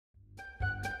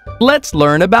Let's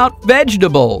learn about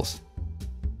vegetables.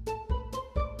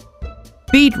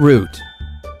 Beetroot.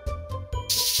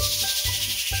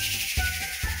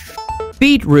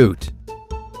 Beetroot.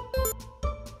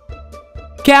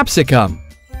 Capsicum.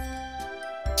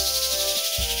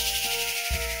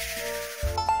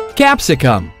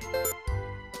 Capsicum.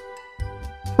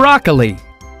 Broccoli.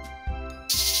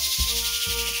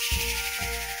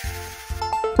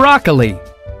 Broccoli.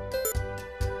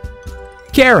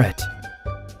 Carrot.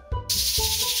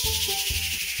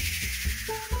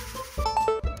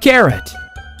 Carrot.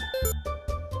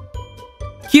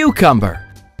 Cucumber.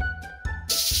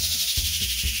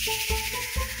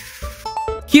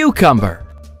 Cucumber.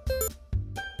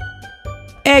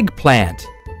 Eggplant.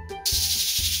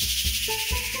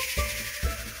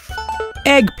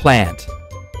 Eggplant.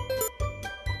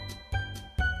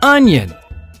 Onion.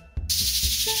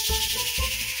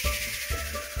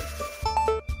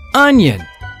 Onion.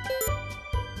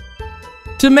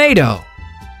 Tomato.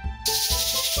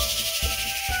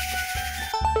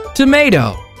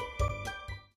 Tomato.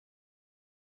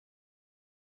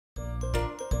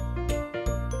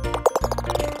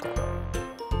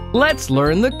 Let's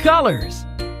learn the colors.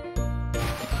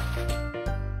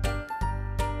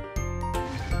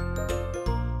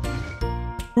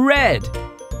 Red.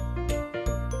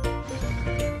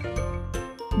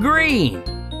 Green.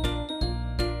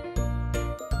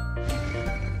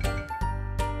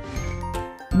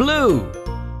 Blue.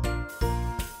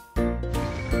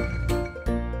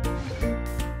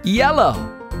 Yellow.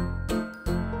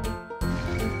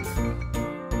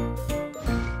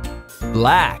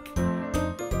 Black.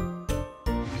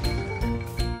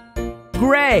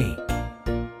 Gray.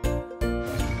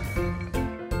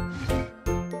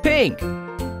 Pink.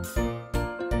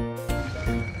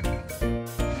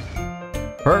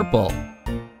 Purple.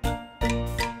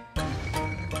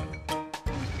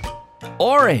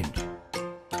 Orange.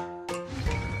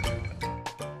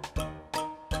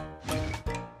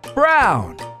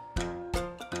 Brown.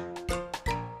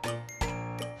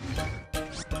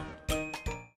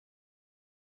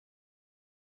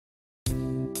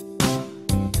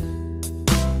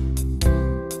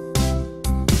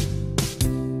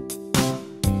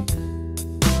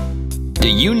 Do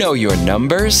you know your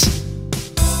numbers?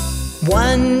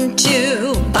 1,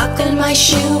 2, buckle my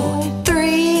shoe.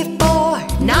 3,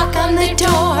 4, knock on the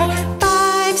door.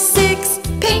 5, 6,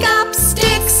 pick up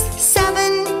sticks.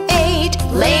 7, 8,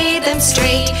 lay them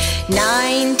straight.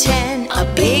 9, 10, a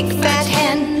big fat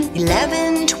hen.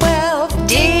 11, 12,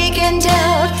 dig and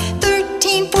delve.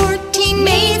 13, 14,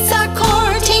 maids are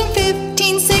courting.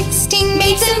 15, 16,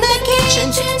 maids in the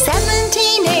kitchen.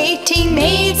 17, 18,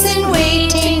 maids in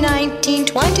waiting. 19,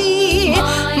 20,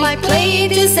 my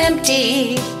plate is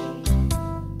empty.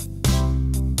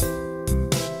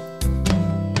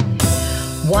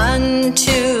 1,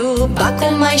 2,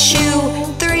 buckle my shoe.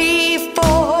 3,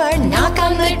 4, knock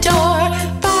on the door.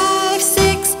 5,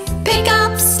 6, pick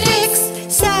up sticks.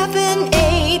 7,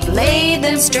 8, lay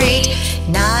them straight.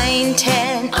 9,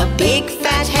 10, a big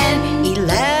fat hen.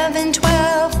 11,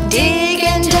 12, dig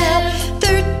and delve.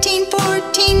 13,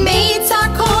 14, maids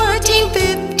are courting.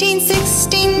 15,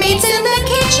 16, maids in the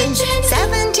kitchen.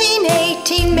 17,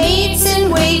 18, maids in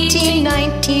waiting.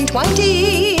 19,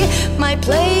 20, my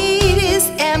plate is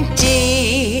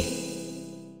empty.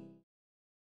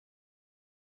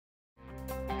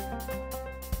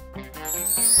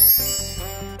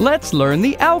 Let's learn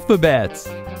the alphabets.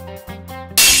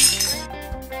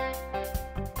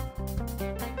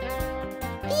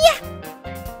 Yeah.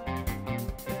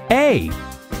 A.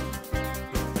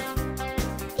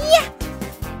 Yeah.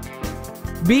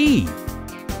 B.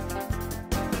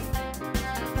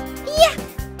 Yeah.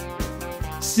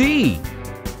 C.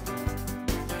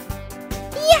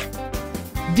 Yeah.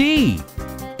 D.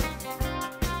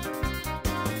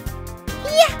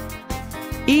 Yeah.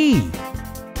 E.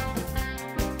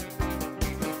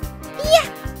 Yeah.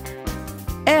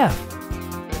 F.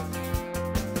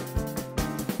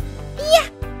 Yeah.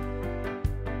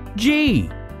 G.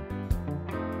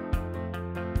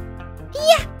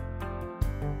 Yeah.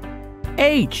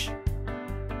 H.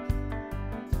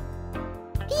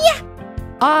 Yeah.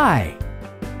 I.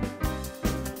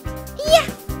 Yeah.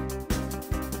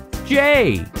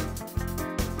 J.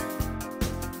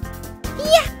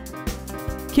 Yeah.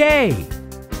 K.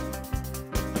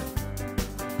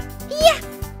 Yeah.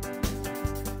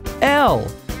 L.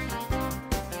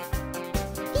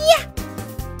 Yeah.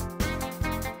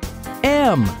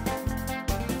 M.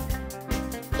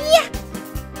 Yeah.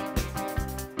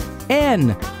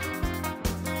 N.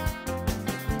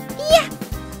 Yeah.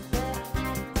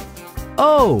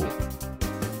 O.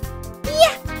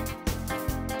 Yeah.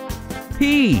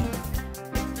 P.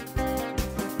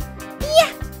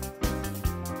 Yeah.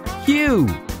 Q.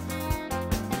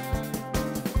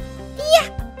 Yeah.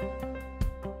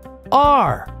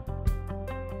 R.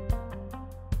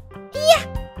 Yeah.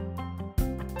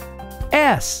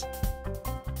 S.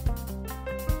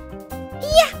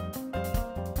 Yeah.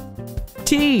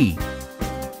 T.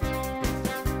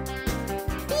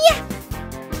 Yeah.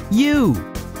 U.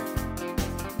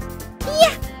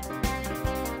 Yeah.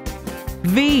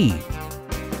 V.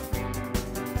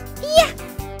 Yeah.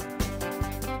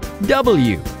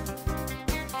 W.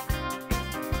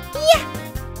 Yeah.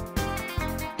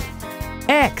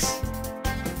 X.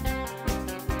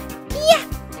 Yeah.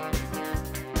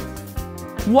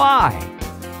 Y.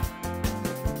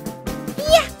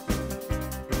 Yeah.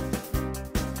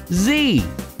 Z.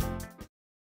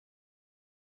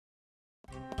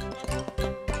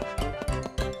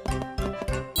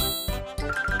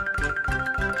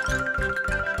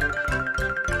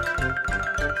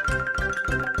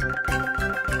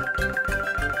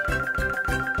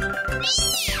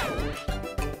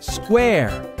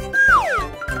 Square.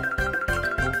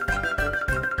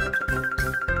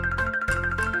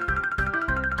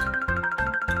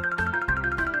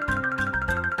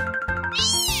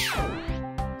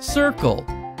 Circle.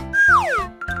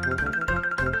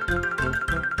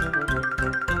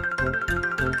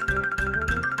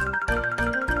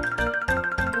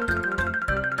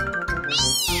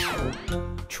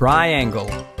 Triangle.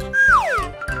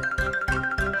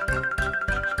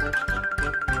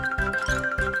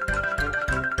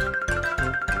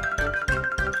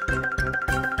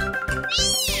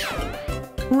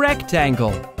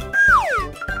 Rectangle.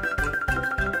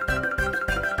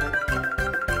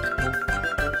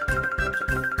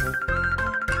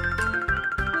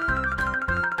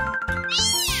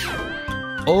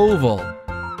 Oval.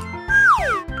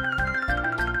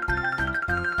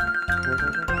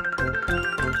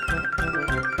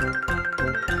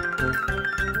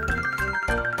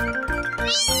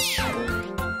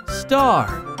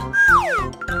 Star.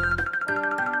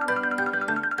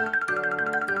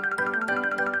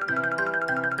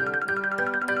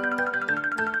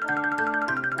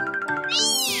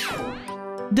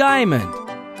 Diamond.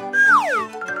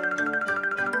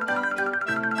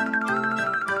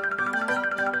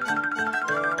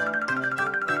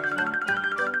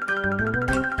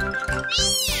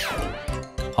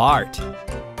 Heart.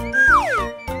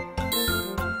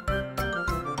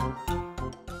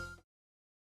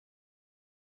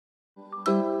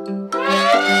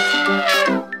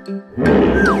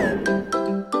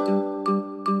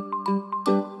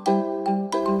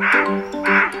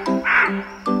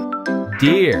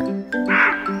 Deer.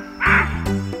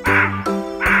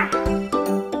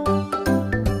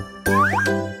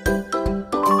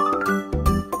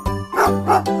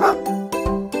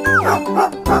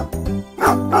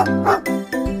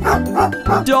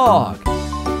 Dog.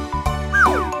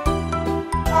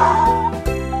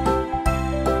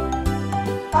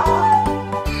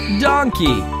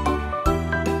 Donkey.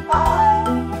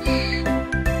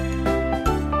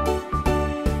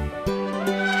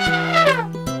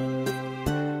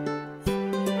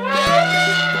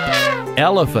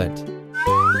 Elephant.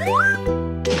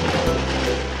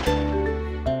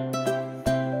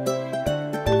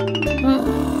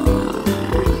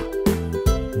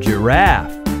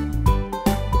 Giraffe.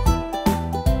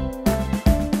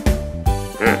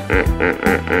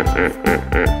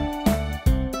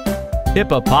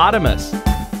 Hippopotamus.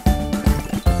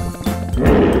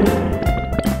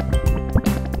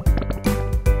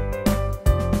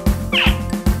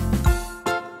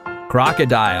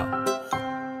 Crocodile.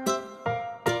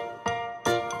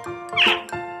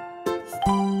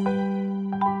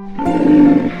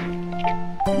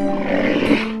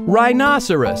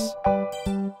 Rhinoceros.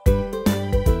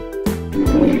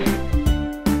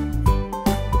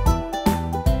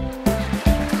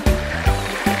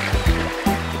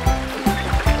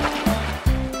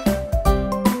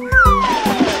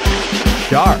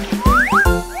 Shark.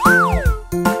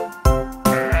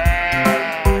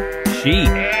 Sheep.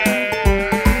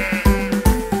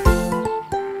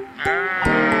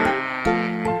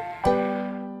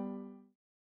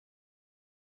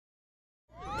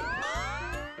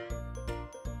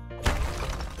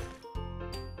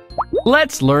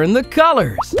 Let's learn the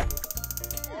colors.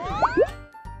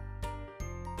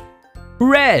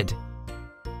 Red.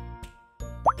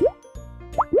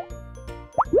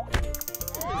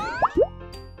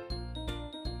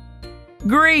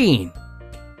 Green.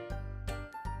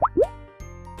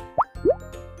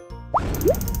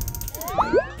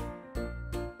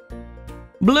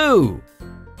 Blue.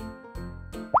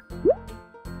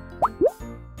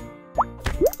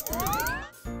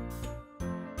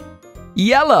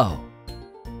 Yellow.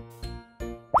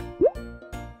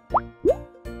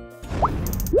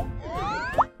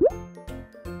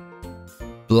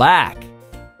 Black.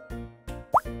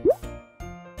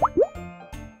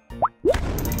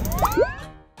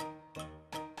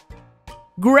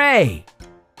 Gray.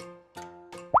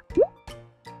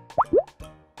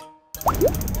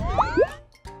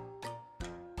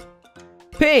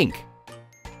 Pink.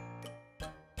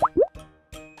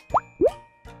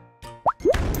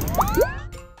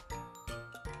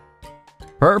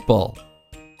 Purple.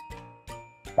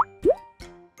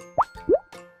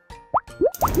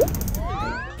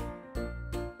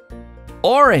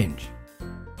 Orange.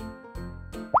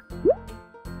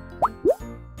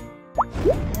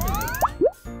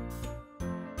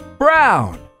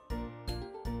 Brown.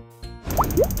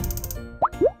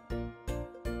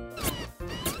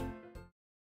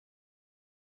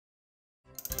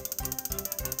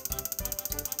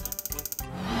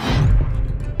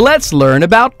 Let's learn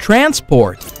about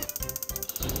transport.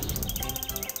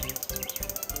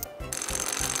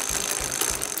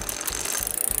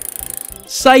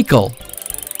 Cycle.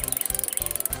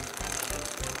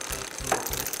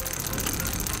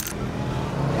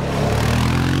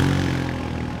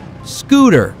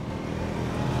 Scooter.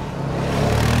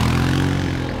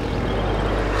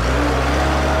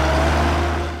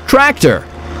 Tractor.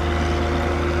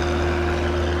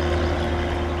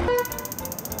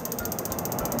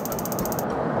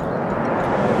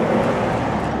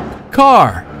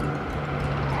 Car.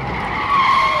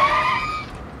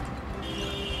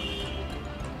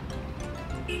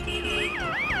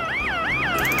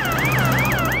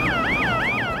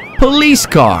 Police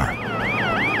car.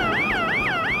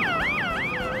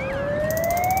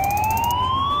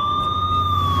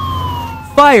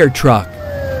 Fire truck.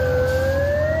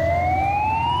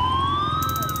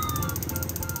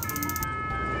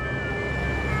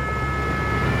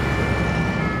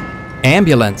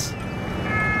 Ambulance.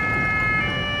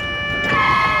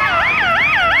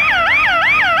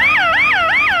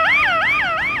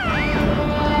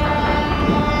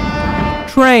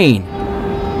 Train.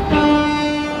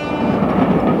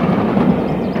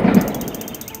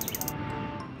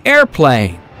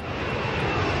 Airplane.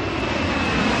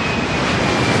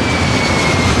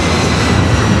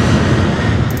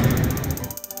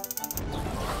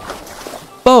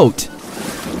 Boat.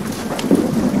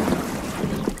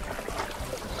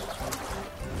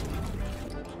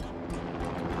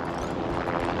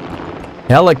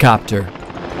 Helicopter.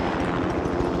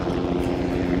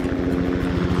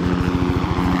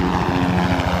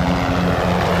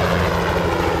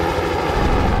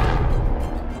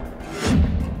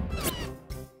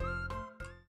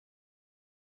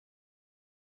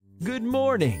 Good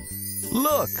morning.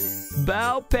 Look,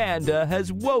 Bao Panda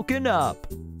has woken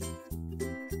up.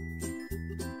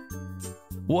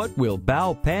 What will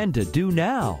Bao Panda do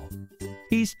now?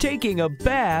 He's taking a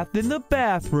bath in the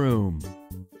bathroom.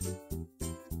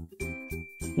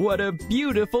 What a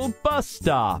beautiful bus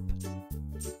stop!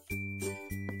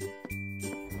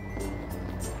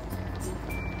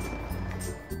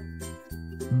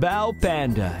 Bao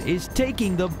Panda is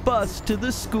taking the bus to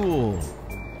the school.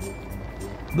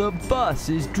 The bus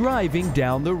is driving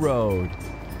down the road.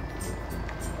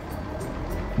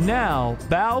 Now,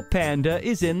 Bao Panda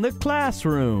is in the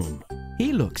classroom.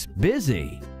 He looks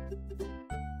busy.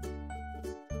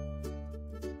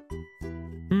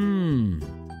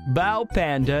 Bao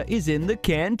Panda is in the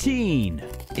canteen.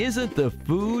 Isn't the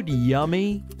food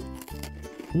yummy?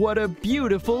 What a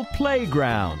beautiful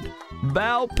playground.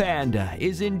 Bao Panda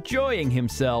is enjoying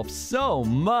himself so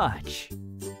much.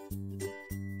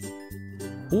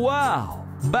 Wow,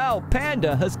 Bao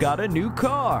Panda has got a new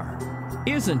car.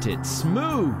 Isn't it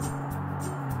smooth?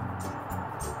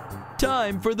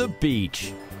 Time for the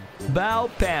beach. Bao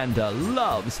Panda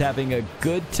loves having a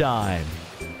good time.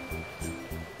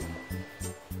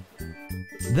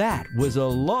 That was a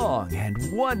long and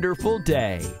wonderful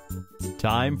day.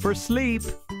 Time for sleep.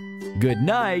 Good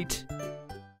night.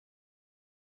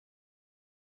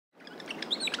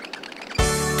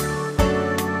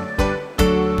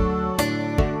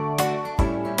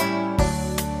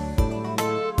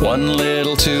 One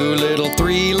little, two little,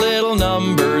 three little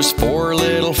numbers, four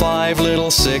little, five little,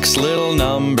 six little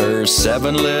numbers,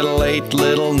 seven little, eight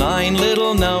little, nine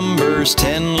little numbers,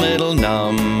 10 little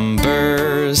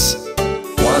numbers.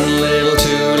 One little,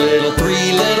 two little,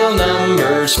 three little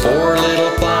numbers, four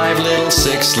little, five little,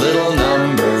 six little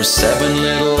numbers, seven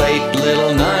little, eight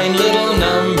little, nine little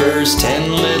numbers,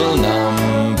 10 little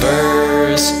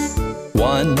numbers.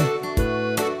 One,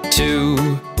 two,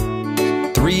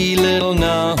 three little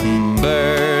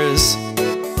numbers,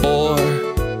 four,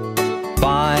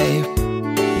 five,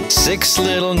 6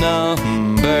 little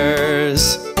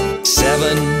numbers.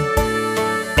 7,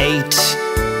 8,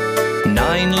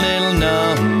 9 little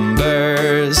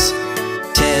numbers.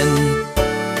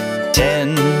 10,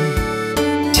 10,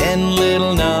 10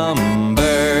 little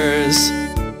numbers.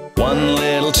 1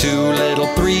 little, 2 little,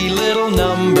 3 little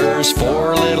numbers.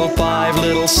 4 little, 5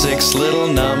 little, 6 little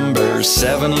numbers.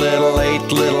 7 little,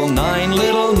 8 little, 9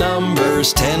 little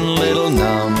numbers. 10 little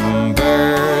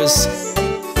numbers.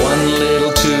 1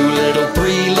 little, 2 little,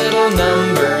 3 little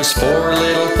numbers. 4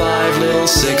 little, 5 little,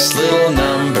 6 little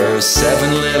numbers.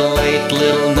 7 little, 8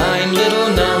 little, 9 little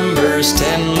numbers.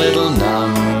 10 little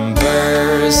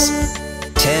numbers.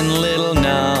 10 little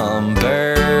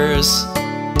numbers.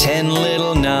 10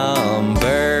 little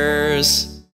numbers.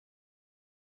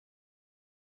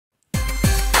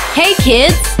 Hey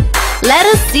kids, let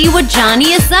us see what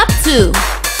Johnny is up to.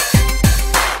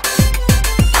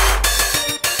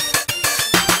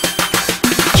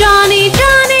 Johnny,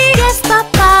 Johnny, yes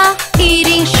papa.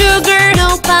 Eating sugar,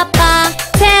 no papa.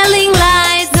 Telling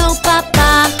lies, no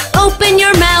papa. Open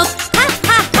your mouth, ha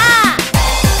ha ha.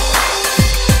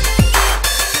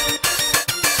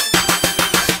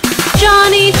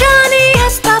 Johnny, Johnny,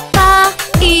 yes papa.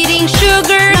 Eating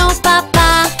sugar, no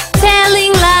papa.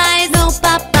 Telling lies, no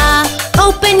papa.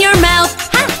 Open your mouth,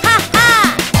 ha ha ha.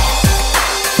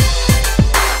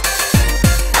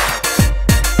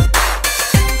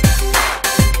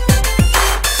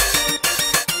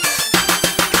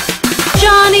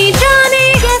 Johnny, Johnny,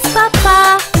 yes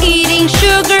papa. Eating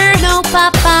sugar, no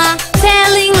papa.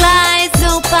 Telling lies,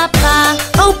 no papa.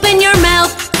 Open your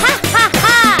mouth, ha ha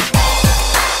ha.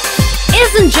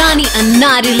 Isn't Johnny a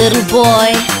naughty little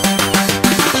boy?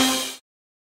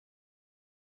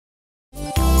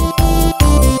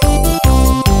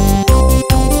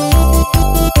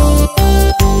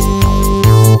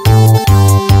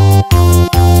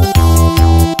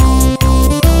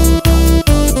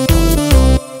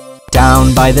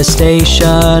 Down by the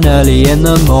station early in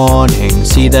the morning,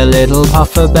 see the little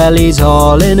puffer bellies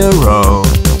all in a row.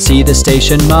 See the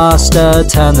station master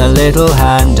turn the little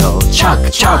handle.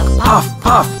 Chuck, chuck, puff,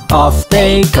 puff, off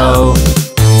they go.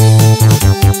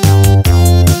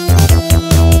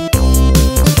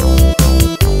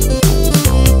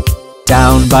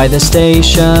 Down by the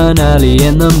station early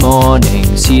in the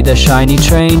morning, see the shiny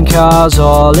train cars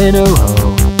all in a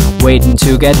row, waiting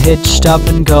to get hitched up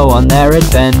and go on their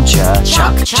adventure.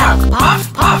 Chuck, chuck,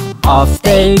 puff, puff, off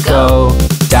they go.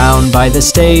 Down by the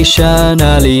station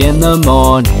early in the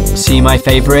morning, see my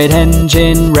favorite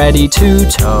engine ready to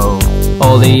tow.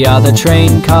 All the other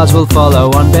train cars will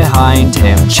follow on behind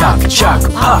him. Chuck, chuck,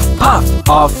 puff, puff,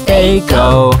 off they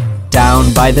go.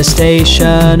 Down by the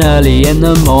station early in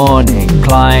the morning,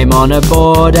 climb on a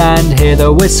board and hear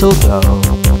the whistle blow.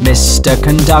 Mr.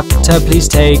 Conductor, please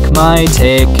take my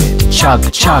ticket.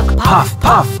 Chug, chug, puff,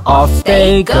 puff, off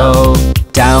they go.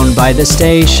 Down by the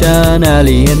station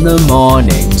early in the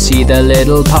morning, see the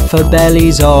little puffer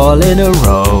bellies all in a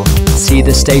row. See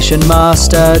the station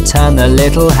master turn the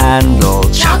little handle.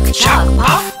 Chug, chug,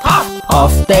 puff, puff,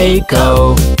 off they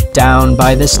go. Down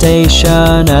by the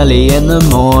station early in the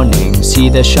morning, see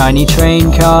the shiny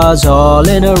train cars all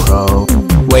in a row,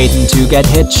 waiting to get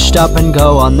hitched up and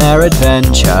go on their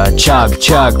adventure. Chug,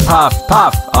 chug, puff,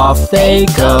 puff, off they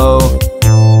go.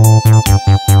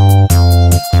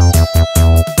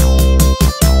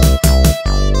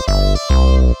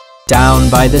 Down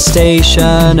by the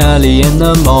station early in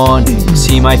the morning,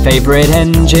 see my favorite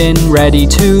engine ready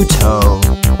to tow.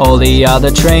 All the other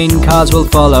train cars will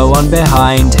follow on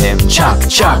behind him. Chug,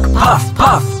 chug, puff,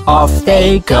 puff, off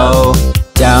they go.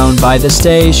 Down by the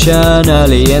station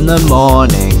early in the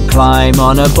morning, climb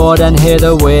on a board and hear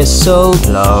the whistle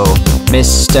blow.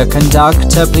 Mr.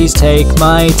 Conductor, please take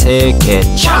my ticket.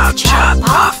 Chug, chug,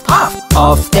 puff, puff,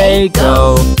 off they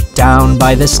go. Down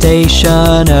by the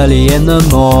station early in the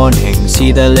morning,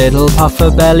 see the little puffer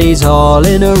bellies all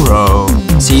in a row.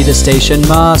 See the station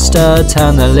master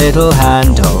turn the little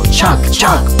handle. Chug,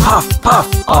 chug, puff, puff,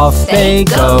 off they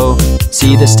go.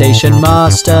 See the station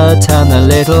master turn the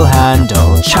little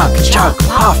handle. Chug, chug,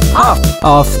 puff, puff,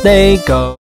 off they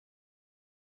go.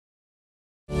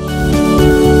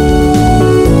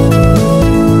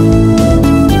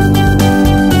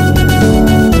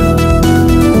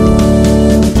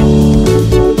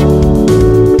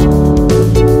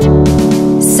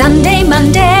 Sunday,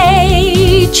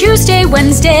 Monday, Tuesday,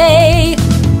 Wednesday,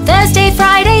 Thursday,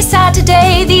 Friday,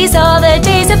 Saturday, these are the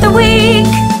days of the week.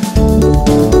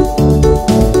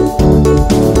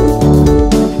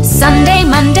 Sunday,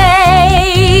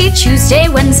 Monday, Tuesday,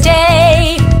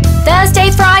 Wednesday,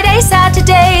 Thursday, Friday,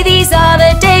 Saturday, these are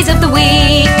the days of the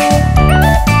week.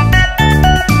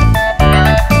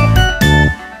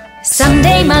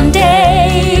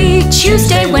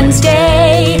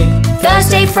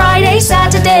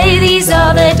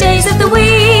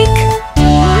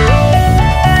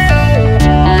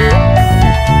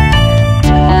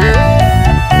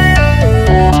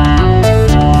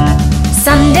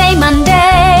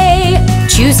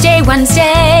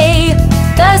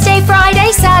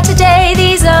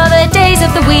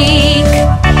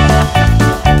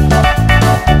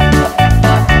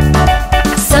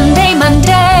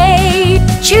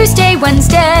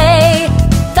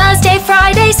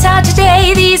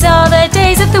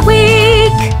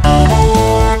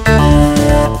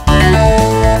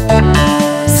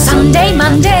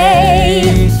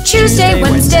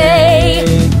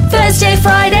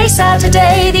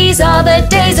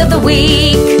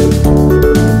 week.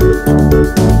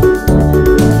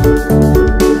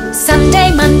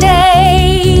 Sunday,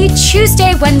 Monday,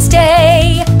 Tuesday,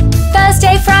 Wednesday,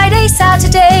 Thursday, Friday,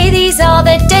 Saturday, these are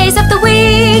the days of the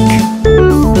week.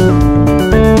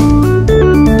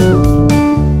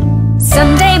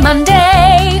 Sunday,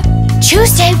 Monday,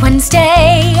 Tuesday,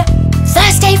 Wednesday,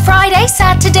 Thursday, Friday,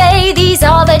 Saturday, these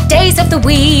are the days of the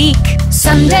week.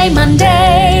 Sunday,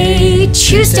 Monday,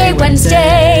 Tuesday,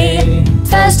 Wednesday,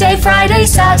 Thursday, Friday,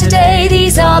 Saturday,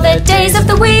 these are the days of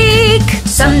the week.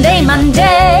 Sunday,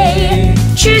 Monday,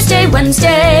 Tuesday,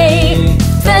 Wednesday,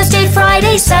 Thursday,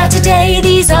 Friday, Saturday,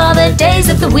 these are the days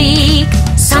of the week.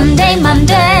 Sunday,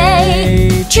 Monday,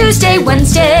 Tuesday,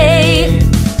 Wednesday,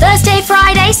 Thursday,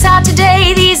 Friday,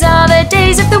 Saturday, these are the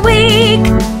days of the week.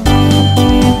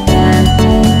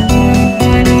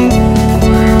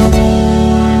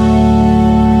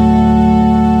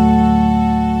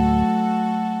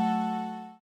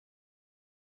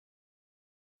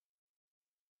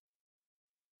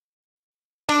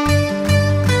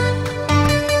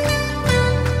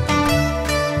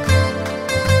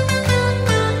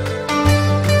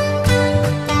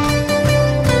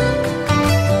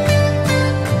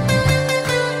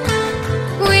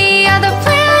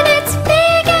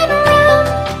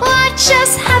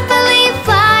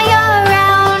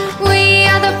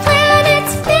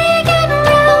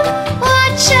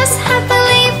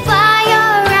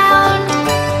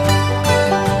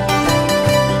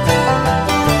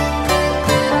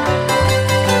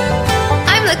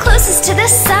 To the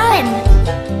sun.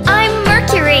 I'm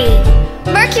Mercury,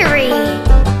 Mercury.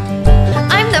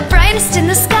 I'm the brightest in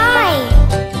the sky.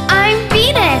 I'm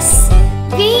Venus,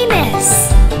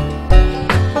 Venus.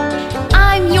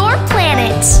 I'm your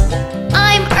planet.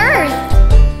 I'm Earth,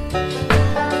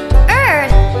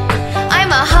 Earth.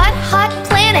 I'm a hot, hot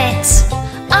planet.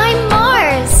 I'm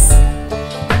Mars,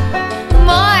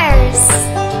 Mars.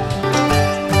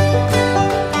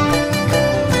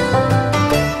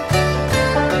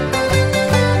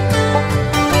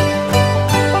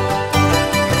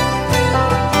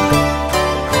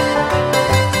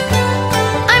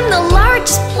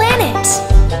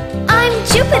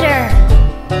 Jupiter,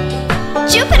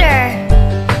 Jupiter.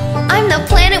 I'm the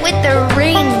planet with the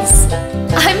rings.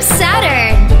 I'm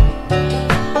Saturn,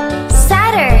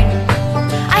 Saturn.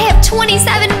 I have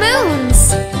 27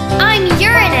 moons. I'm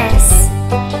Uranus,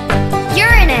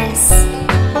 Uranus.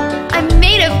 I'm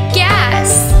made of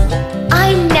gas.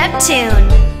 I'm Neptune,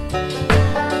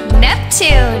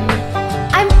 Neptune.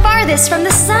 I'm farthest from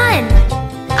the sun.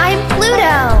 I'm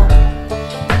Pluto,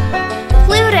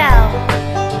 Pluto.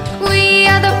 We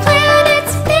are the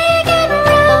planets big and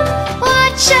round.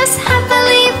 Watch us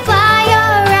happily fly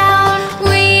around.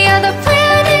 We are the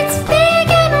planets big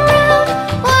and round.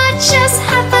 Watch us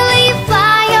happily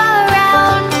fly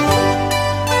around.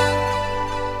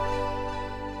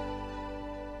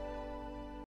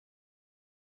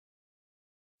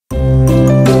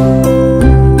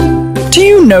 Do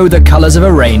you know the colors of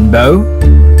a rainbow?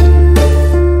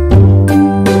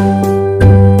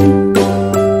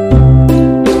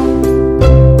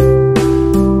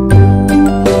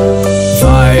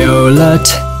 Violet,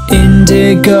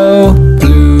 indigo,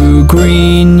 blue,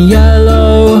 green,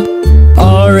 yellow,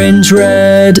 orange,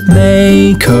 red,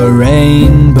 make a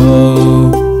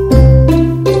rainbow.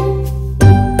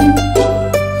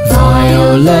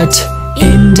 Violet,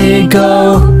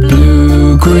 indigo,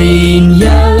 blue, green,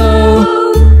 yellow,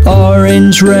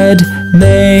 orange, red,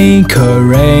 make a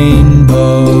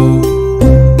rainbow.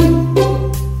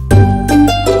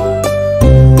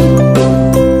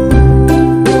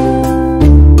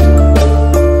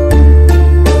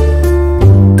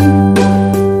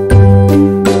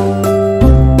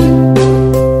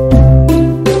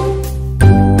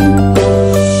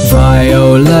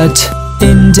 Violet,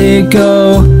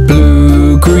 indigo,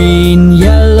 blue, green,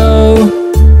 yellow,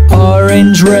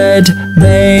 orange, red,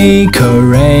 make a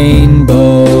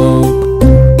rainbow.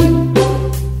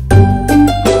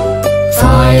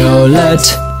 Violet,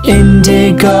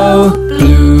 indigo,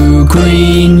 blue,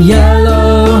 green,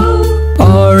 yellow,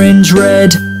 orange,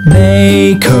 red,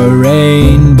 make a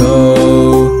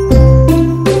rainbow.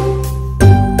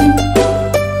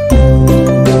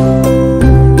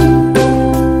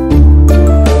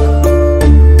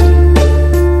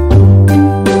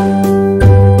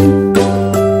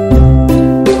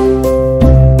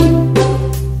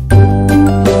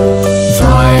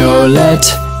 Violet,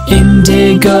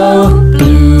 indigo,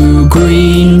 blue,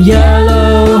 green,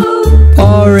 yellow,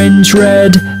 orange,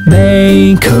 red,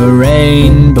 make a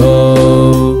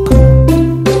rainbow.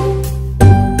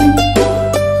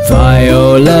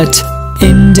 Violet,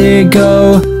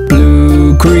 indigo,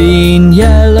 blue, green,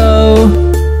 yellow,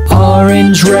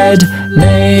 orange, red,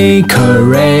 make a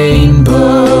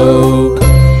rainbow.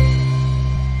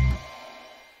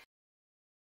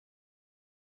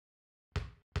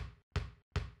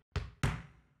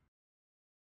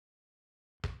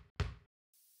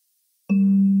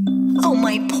 Oh,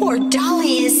 my poor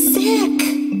dolly is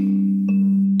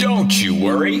sick. Don't you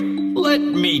worry. Let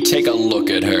me take a look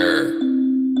at her.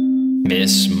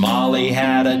 Miss Molly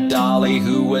had a dolly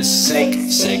who was sick,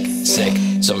 sick, sick.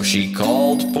 So she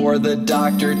called for the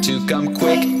doctor to come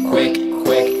quick, quick,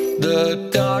 quick. The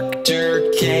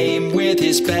doctor came with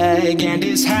his bag and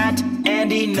his hat,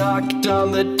 and he knocked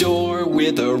on the door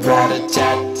with a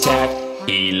rat-a-tat-tat.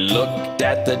 He looked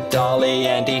at the dolly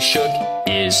and he shook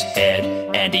his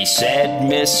head, and he said,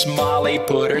 Miss Molly,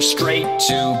 put her straight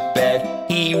to bed.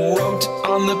 He wrote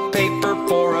on the paper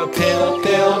for a pill,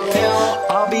 pill, pill.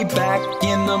 I'll be back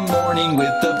in the morning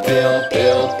with the pill,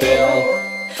 pill, pill.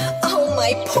 Oh,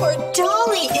 my poor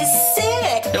dolly is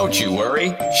sick. Don't you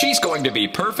worry, she's going to be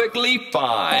perfectly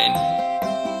fine.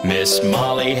 Miss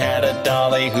Molly had a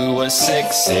dolly who was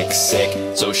sick, sick,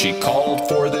 sick. So she called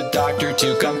for the doctor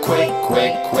to come quick,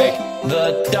 quick, quick.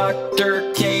 The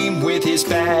doctor came with his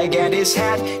bag and his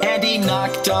hat, and he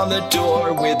knocked on the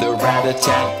door with a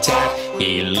rat-a-tat-tat.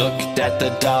 He looked at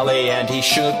the dolly and he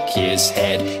shook his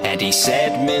head, and he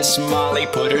said, Miss Molly,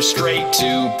 put her straight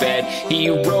to bed. He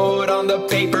wrote on the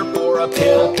paper for a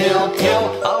pill, pill,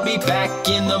 pill. I'll be back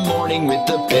in the morning with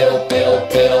the pill, pill,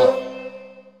 pill.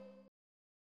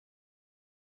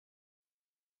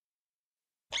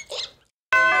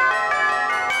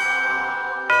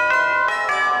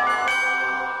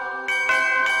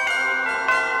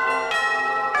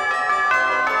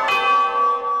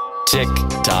 Tick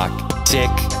tock, tick,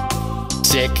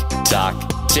 tick tock,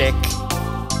 tick.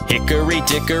 Hickory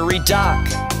dickory dock,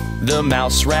 the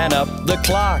mouse ran up the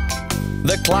clock.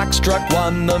 The clock struck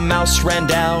 1, the mouse ran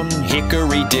down.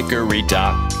 Hickory dickory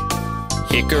dock,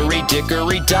 hickory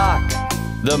dickory dock,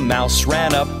 the mouse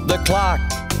ran up the clock.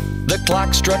 The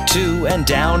clock struck 2 and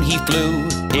down he flew.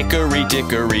 Hickory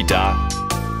dickory dock,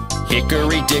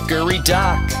 hickory dickory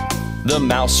dock, the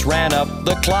mouse ran up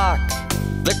the clock.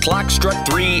 The clock struck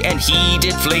 3 and he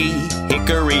did flee.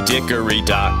 Hickory dickory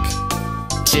dock.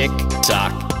 Tick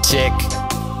tock, tick,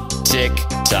 tick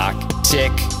tock,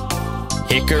 tick.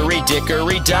 Hickory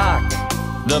dickory dock,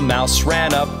 the mouse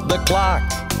ran up the clock.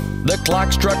 The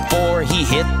clock struck 4, he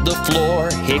hit the floor.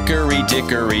 Hickory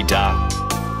dickory dock,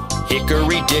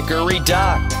 hickory dickory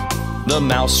dock, the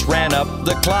mouse ran up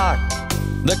the clock.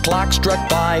 The clock struck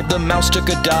 5, the mouse took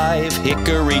a dive.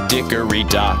 Hickory dickory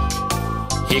dock,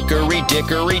 hickory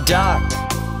dickory dock,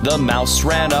 the mouse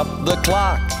ran up the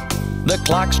clock. The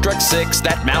clock struck 6,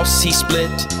 that mouse he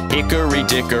split. Hickory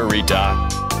dickory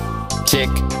dock. Tick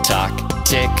tock,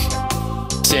 tick,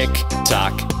 tick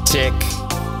tock, tick.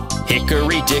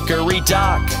 Hickory dickory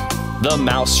dock, the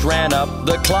mouse ran up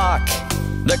the clock.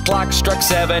 The clock struck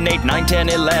 7, 8, 9, 10,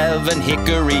 11.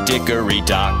 Hickory dickory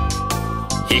dock,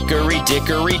 hickory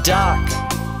dickory dock,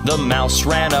 the mouse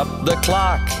ran up the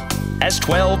clock. As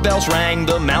 12 bells rang,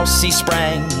 the mouse he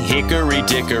sprang. Hickory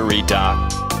dickory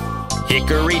dock,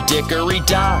 hickory dickory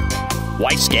dock,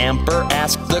 why scamper,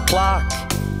 asked the clock.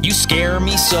 You scare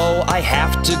me so I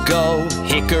have to go.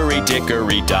 Hickory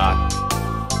dickory dock.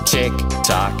 Tick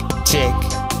tock, tick,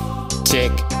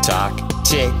 tick tock,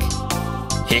 tick.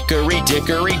 Hickory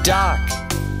dickory dock,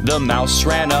 the mouse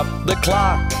ran up the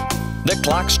clock. The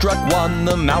clock struck 1,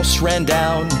 the mouse ran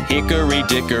down. Hickory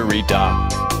dickory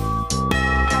dock.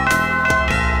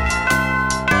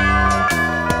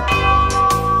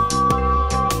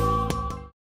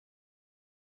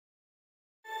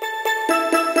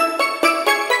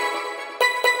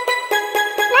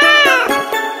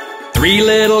 Three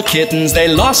little kittens, they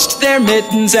lost their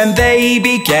mittens and they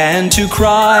began to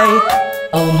cry.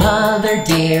 Oh, mother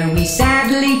dear, we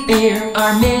sadly fear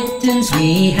our mittens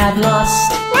we have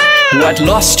lost. What,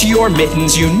 lost your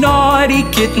mittens, you naughty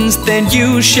kittens? Then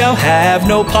you shall have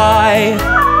no pie.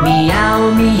 Meow,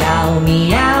 meow,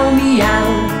 meow,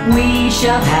 meow, we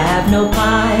shall have no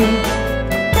pie.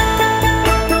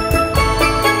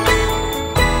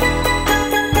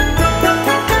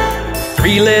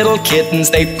 Three little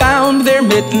kittens, they found their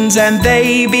mittens and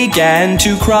they began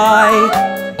to cry.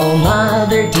 Oh,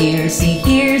 mother dear, see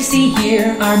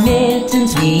here, our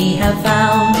mittens we have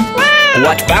found.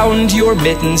 What, found your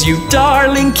mittens, you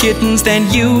darling kittens?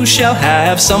 Then you shall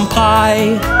have some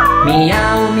pie.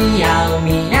 Meow, meow,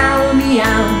 meow,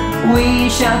 meow, we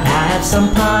shall have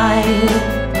some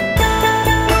pie.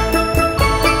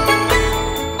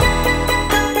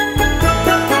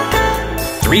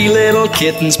 Three little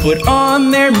kittens put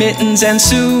on their mittens and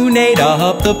soon ate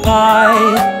up the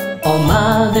pie. Oh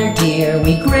mother dear,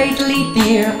 we greatly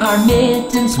fear our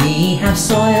mittens we have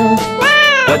soiled.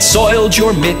 What soiled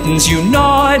your mittens, you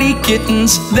naughty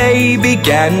kittens? They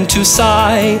began to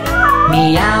sigh.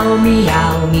 Meow,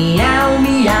 meow, meow,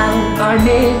 meow, our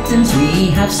mittens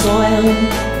we have soiled.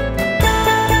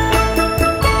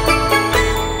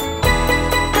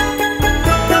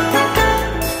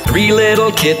 3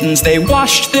 little kittens, they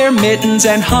washed their mittens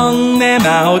and hung them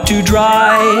out to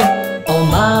dry. Oh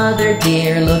mother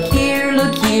dear, look here,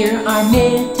 our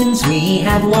mittens we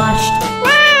have washed.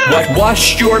 What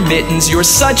washed your mittens? You're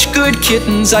such good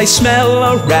kittens, I smell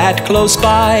a rat close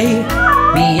by.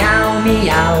 Meow,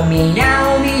 meow,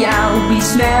 meow, meow, we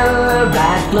smell a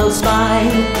rat close by.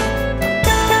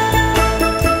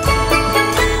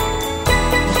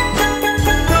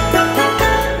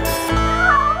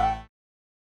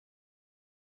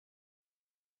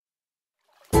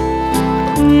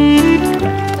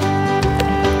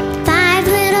 Five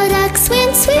little ducks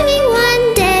went swimming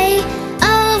one day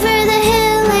over the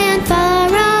hill and far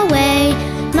away.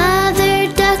 Mother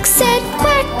duck said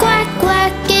quack, quack,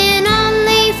 quack, and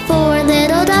only 4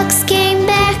 little ducks came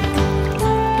back.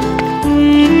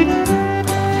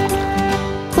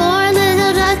 4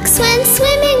 little ducks went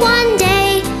swimming one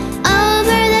day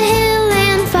over the hill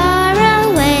and far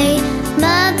away.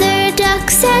 Mother duck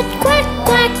said quack,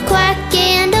 quack, quack,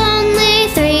 and only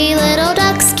 3 little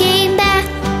ducks came back.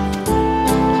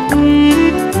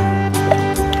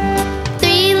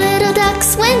 3 little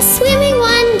ducks went swimming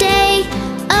one day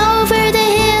over the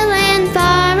hill and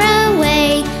far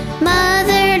away.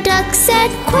 Mother duck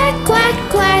said quack, quack,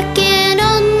 quack, and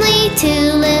only 2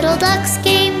 little ducks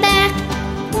came back.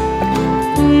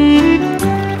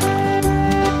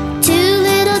 2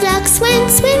 little ducks went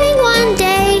swimming one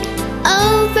day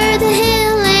over the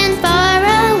hill and far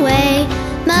away.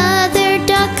 Mother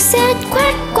duck said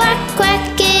quack, quack,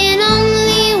 quack, and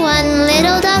only 1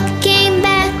 little duck came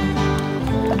back.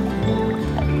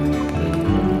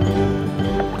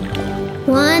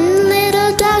 1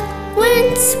 little duck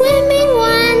went swimming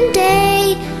one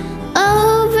day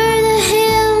over the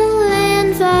hill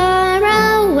and far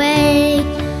away.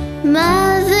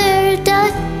 Mother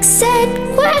duck said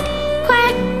quack,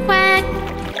 quack, quack,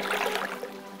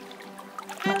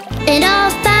 and all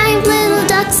 5 little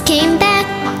ducks came back.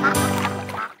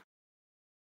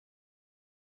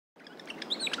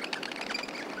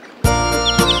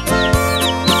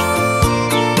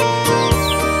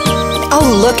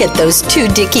 Oh, look at those 2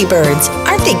 dicky birds.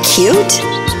 Aren't they cute?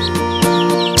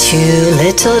 2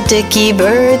 little dicky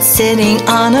birds sitting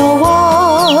on a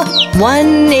wall.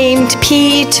 One named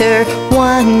Peter,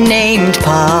 one named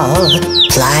Paul.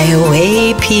 Fly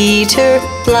away, Peter,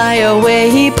 fly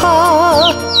away,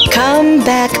 Paul. Come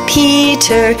back,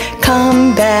 Peter,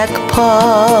 come back,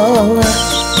 Paul.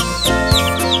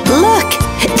 Look,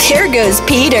 there goes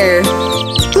Peter.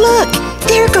 Look,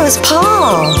 there goes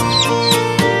Paul.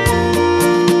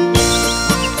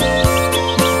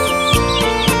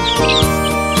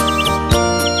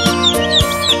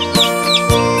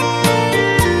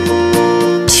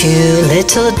 Two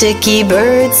little dicky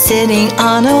birds sitting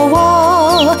on a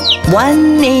wall.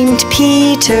 One named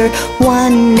Peter,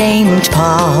 one named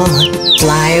Paul.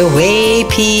 Fly away,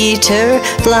 Peter,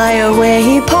 fly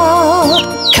away,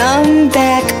 Paul. Come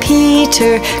back,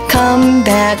 Peter, come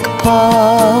back,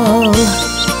 Paul.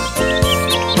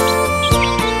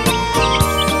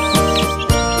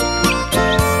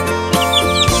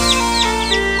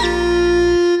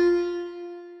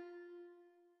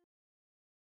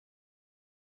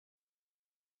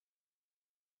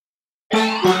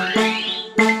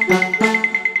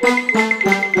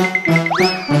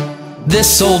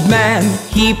 This old man,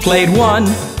 he played one.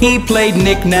 He played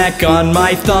knick-knack on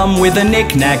my thumb with a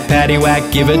knick-knack,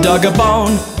 paddywhack, give a dog a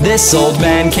bone. This old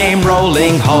man came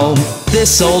rolling home.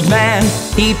 This old man,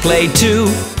 he played two.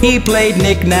 He played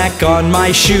knick-knack on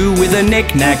my shoe with a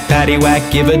knick-knack,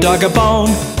 paddywhack, give a dog a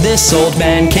bone. This old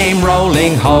man came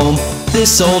rolling home.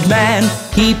 This old man,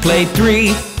 he played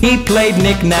three. He played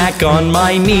knick-knack on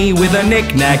my knee with a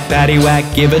knick-knack,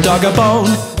 paddywhack, give a dog a bone.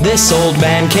 This old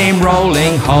man came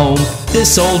rolling home.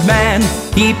 This old man,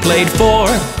 he played four.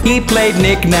 He played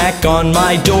knick-knack on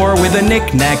my door with a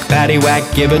knick-knack,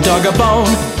 paddywhack, give a dog a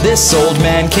bone. This old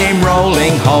man came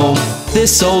rolling home.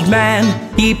 This old man,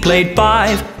 he played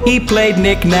five. He played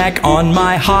knick-knack on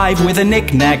my hive with a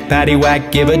knick-knack,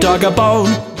 paddywhack, give a dog a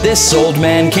bone. This old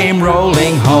man came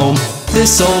rolling home.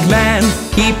 This old man,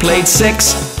 he played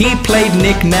six. He played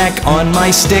knick-knack on my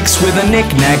sticks with a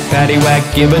knick-knack,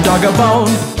 paddywhack, give a dog a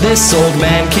bone. This old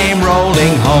man came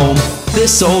rolling home.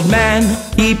 This old man,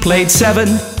 he played 7.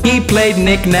 He played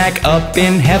knick-knack up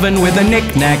in heaven with a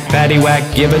knick-knack,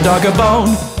 paddywhack, give a dog a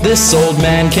bone. This old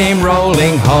man came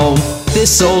rolling home.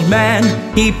 This old man,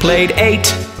 he played 8.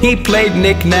 He played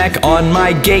knick-knack on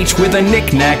my gate with a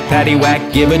knick-knack,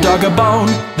 paddywhack, give a dog a bone.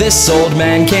 This old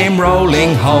man came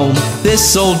rolling home.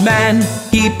 This old man,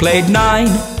 he played 9.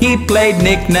 He played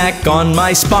knick-knack on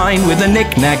my spine with a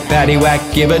knick-knack,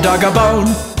 paddywhack, give a dog a bone.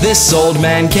 This old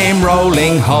man came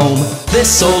rolling home.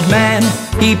 This old man,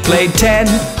 he played 10.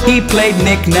 He played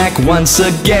knick-knack once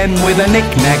again with a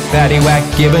knick-knack,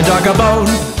 paddywhack, give a dog a bone.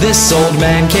 This old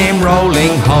man came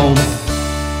rolling home.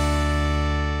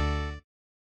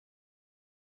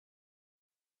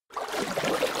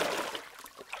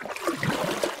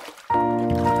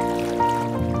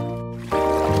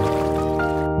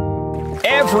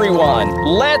 Everyone,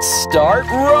 let's start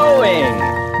rowing!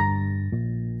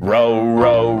 Row,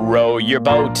 row, row your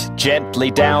boat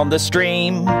gently down the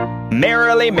stream.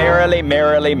 Merrily, merrily,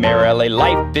 merrily, merrily,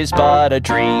 life is but a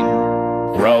dream.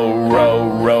 Row,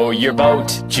 row, row your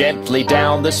boat gently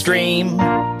down the stream.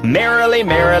 Merrily,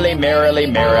 merrily, merrily,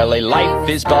 merrily, life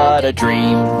is but a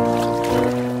dream.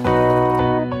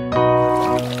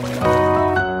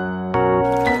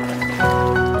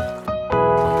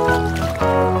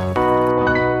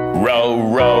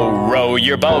 Row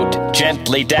your boat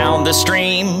gently down the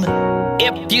stream.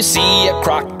 If you see a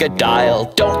crocodile,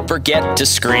 don't forget to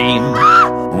scream.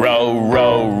 Row,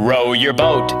 row, row your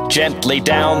boat gently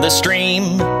down the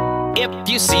stream. If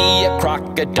you see a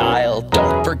crocodile,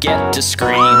 don't forget to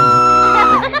scream.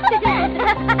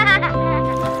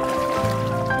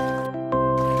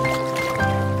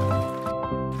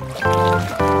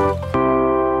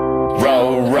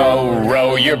 Row, row,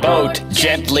 row your boat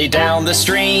gently down the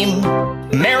stream.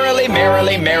 Merrily,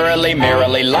 merrily, merrily,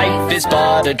 merrily, life is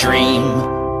but a dream.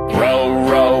 Row,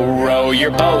 row, row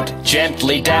your boat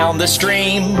gently down the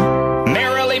stream.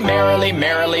 Merrily, merrily,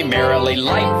 merrily, merrily,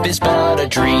 life is but a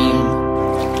dream.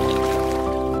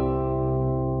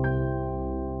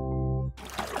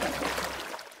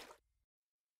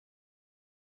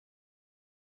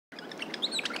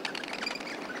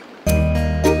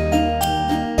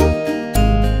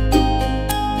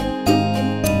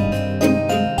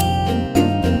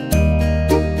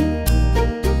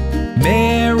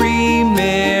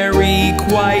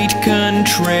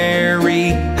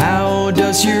 Contrary, how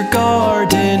does your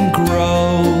garden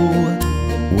grow?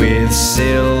 With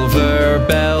silver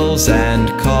bells and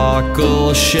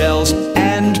cockle shells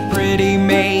and pretty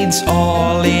maids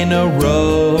all in a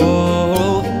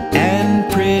row,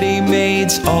 and pretty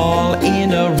maids all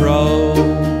in a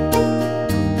row.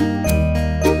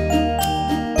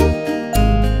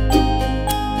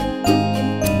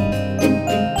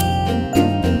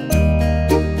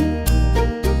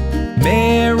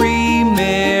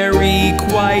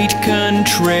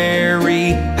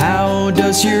 Contrary, how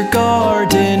does your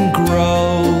garden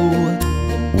grow?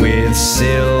 With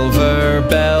silver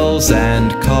bells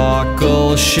and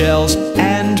cockle shells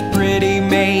and pretty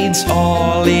maids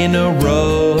all in a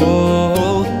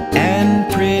row,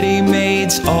 and pretty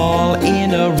maids all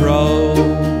in a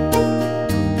row.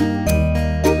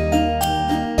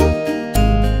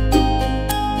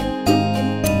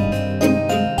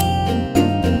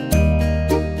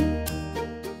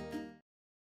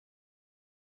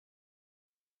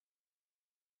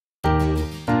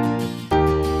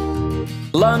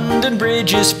 London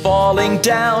Bridge is falling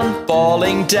down,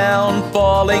 falling down,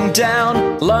 falling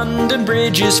down. London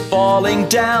Bridge is falling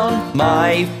down,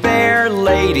 my fair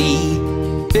lady.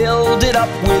 Build it up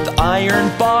with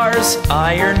iron bars,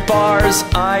 iron bars,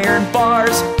 iron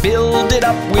bars. Build it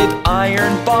up with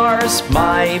iron bars,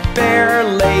 my fair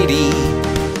lady.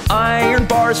 Iron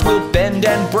bars will bend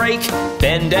and break,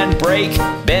 bend and break,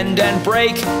 bend and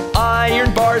break.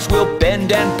 Iron bars will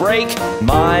bend and break,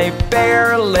 my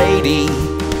fair lady.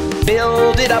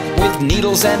 Build it up with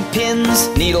needles and pins,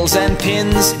 needles and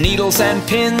pins, needles and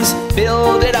pins.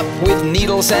 Build it up with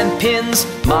needles and pins,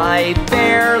 my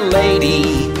fair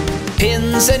lady.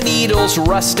 Pins and needles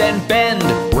rust and bend,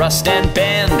 rust and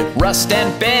bend, rust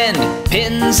and bend.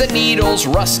 Pins and needles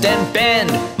rust and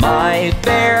bend, my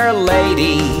fair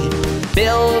lady.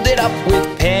 Build it up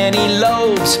with penny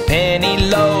loaves, penny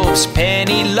loaves,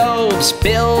 penny loaves.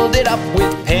 Build it up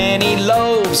with penny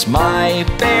loaves, my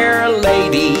fair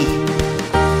lady.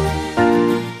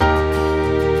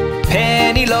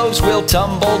 Penny loaves will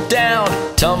tumble down,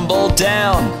 tumble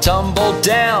down, tumble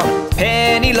down.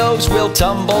 Penny loaves will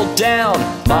tumble down,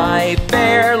 my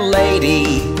fair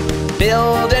lady.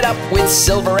 Build it up with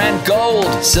silver and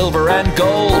gold, silver and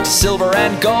gold, silver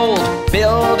and gold.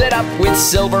 Build it up with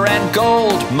silver and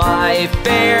gold, my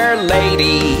fair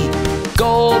lady.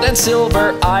 and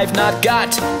silver I've not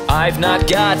got. I've not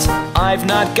got, I've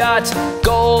not got.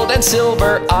 Gold and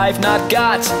silver I've not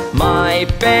got. My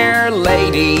fair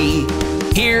lady.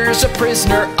 Here's a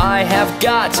prisoner I have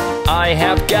got. I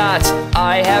have got,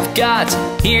 I have got.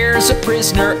 Here's a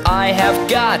prisoner I have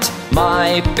got.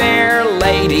 My fair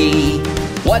lady.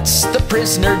 What's the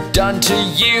prisoner done to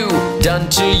you? Done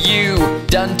to you,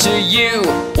 done to you.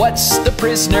 What's the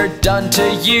prisoner done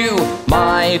to you?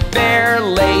 My fair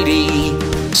lady.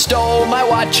 Stole my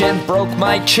watch and broke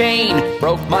my chain.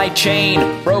 Broke my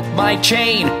chain, broke my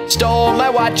chain. Stole my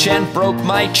watch and broke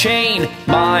my chain.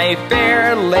 My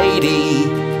fair lady.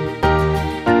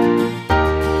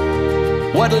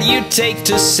 What'll you take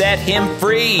to set him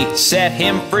free? Set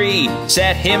him free,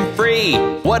 set him free.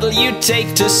 What'll you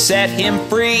take to set him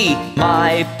free?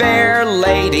 My fair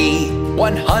lady.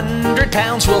 100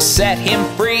 pounds will set him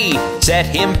free. Set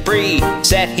him free,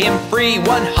 set him free.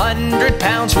 100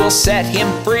 pounds will set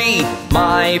him free.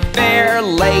 My fair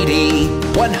lady.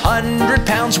 100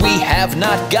 pounds we have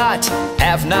not got.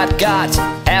 Have not got,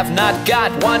 have not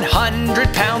got.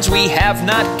 100 pounds we have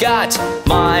not got.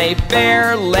 My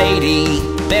fair lady.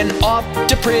 Then off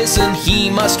to prison he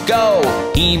must go.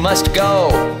 He must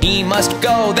go, he must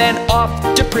go. Then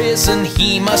off to prison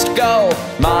he must go.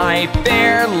 My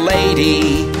fair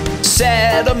lady.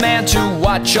 Set a man to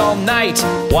watch all night.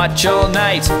 Watch all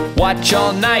night, watch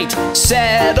all night.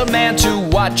 Set a man to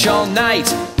watch all night.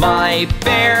 My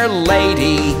fair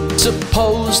lady.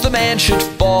 Suppose the man should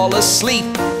fall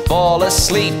asleep. Fall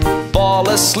asleep, fall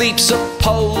asleep.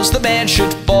 Suppose the man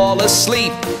should fall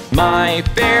asleep. My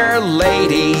fair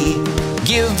lady.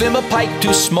 Give him a pipe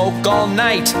to smoke all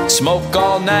night. Smoke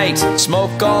all night,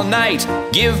 smoke all night.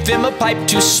 Give him a pipe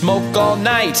to smoke all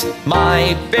night.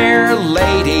 My fair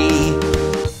lady.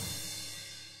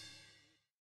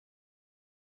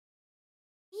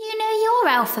 You know your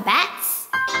alphabets?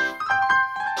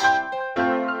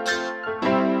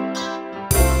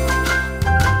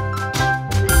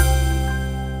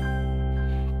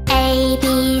 A,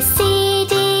 B, C,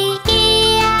 D,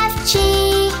 E, F, G,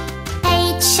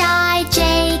 H, I,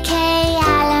 J, K,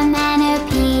 L, M, N, O,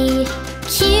 P,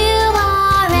 Q,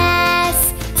 R,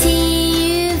 S, T,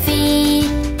 U, V,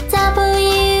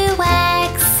 W,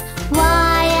 X,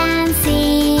 Y, and Z.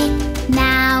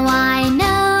 Now I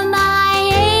know my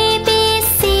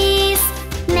ABCs.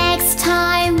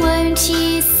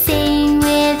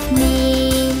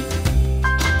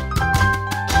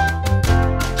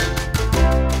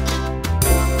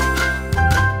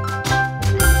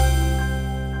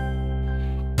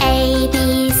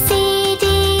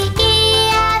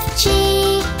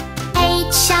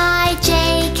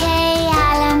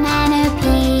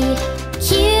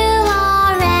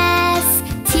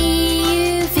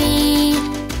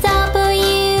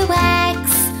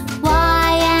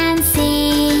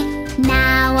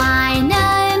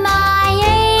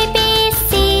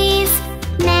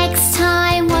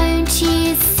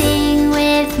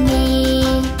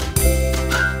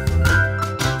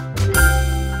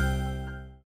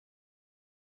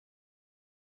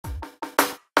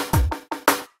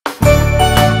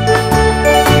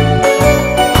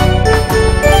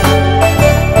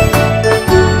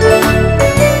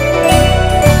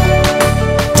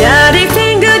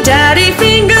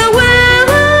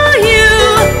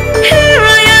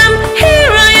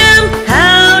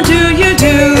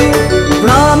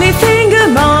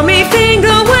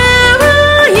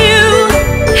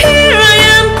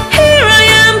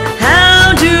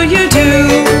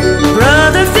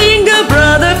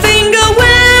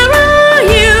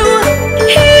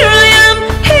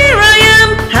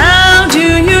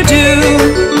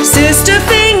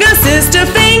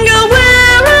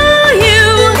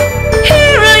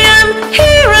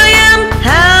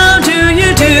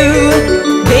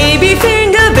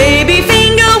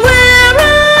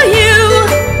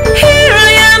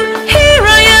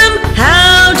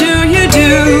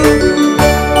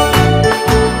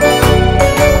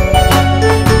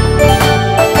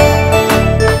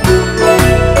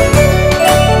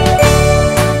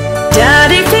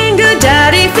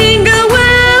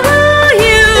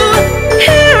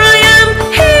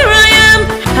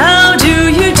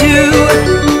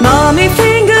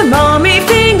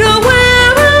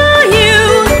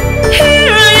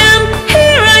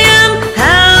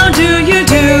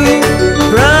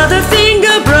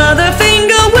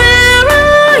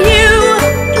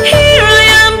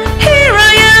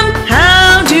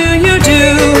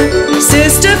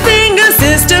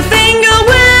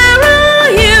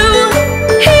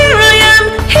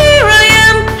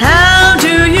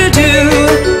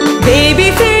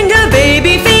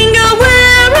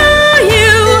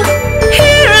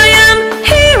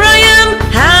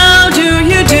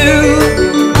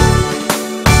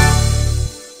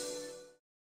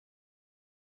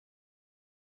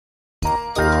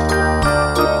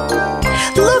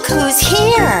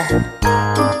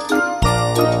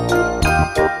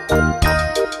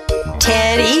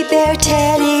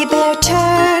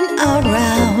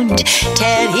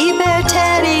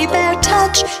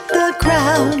 touch the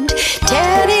ground.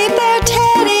 Teddy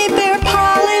bear,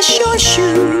 polish your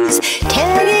shoes.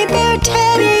 Teddy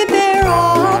bear,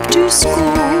 off to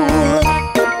school.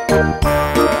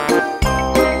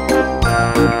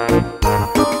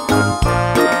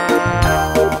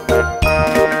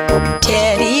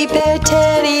 Teddy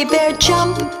bear,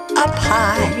 jump up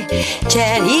high.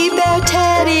 Teddy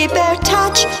bear,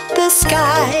 touch the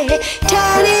sky.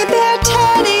 Teddy bear,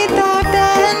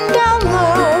 bend down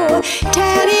low.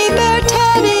 Teddy bear,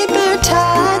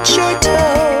 touch your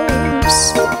toes.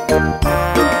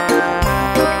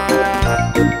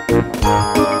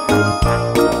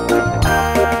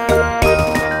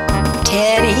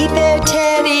 Teddy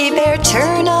bear,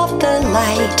 turn off the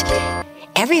light.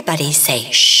 Everybody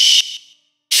say shh.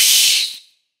 Shh.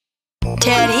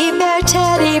 Teddy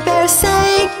bear,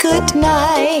 say good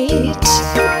night.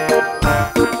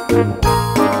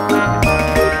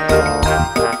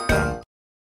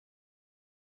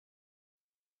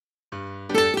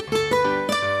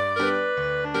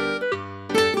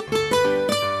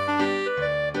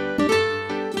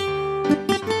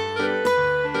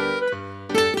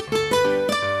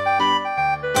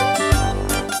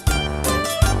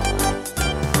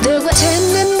 There were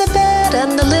 10 in the bed,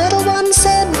 and the little one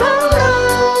said, roll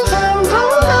over,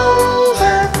 roll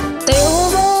over. They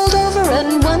all rolled over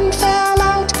and one fell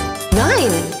out.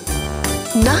 9.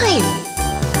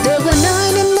 There were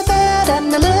 9 in the bed,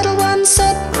 and the little one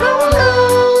said, roll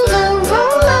over,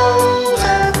 roll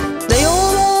over. They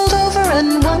all rolled over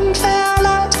and one fell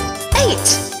out. 8.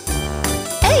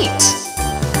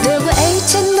 There were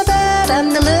 8 in the bed,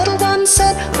 and the little one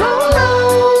said, roll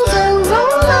over,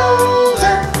 roll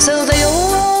over. So they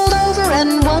all rolled over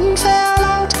and one fell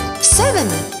out. 7.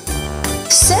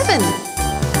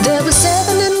 There were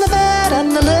 7 in the bed,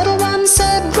 and the little one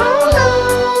said, roll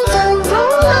over,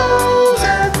 roll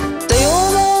over. They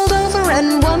all rolled over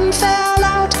and one fell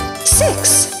out.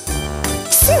 6.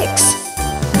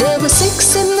 There were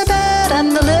 6 in the bed,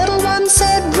 and the little one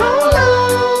said, roll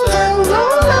over,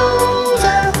 roll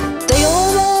over. They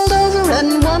all rolled over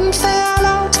and one fell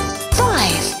out.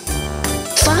 5.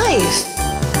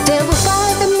 There were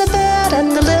 5 in the bed,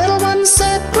 and the little one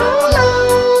said, roll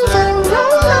over,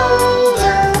 roll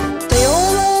over. They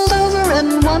all rolled over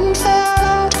and one fell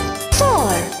out.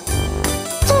 4.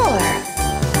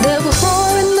 There were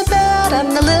 4 in the bed,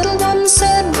 and the little one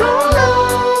said, roll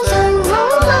over,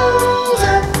 roll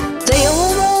over. They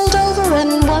all rolled over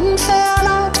and one fell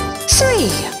out. 3.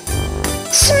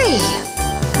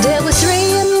 There were 3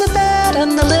 in the bed,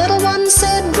 and the little one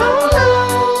said, roll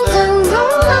over,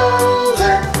 roll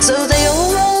over. So they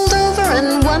all rolled over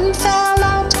and one fell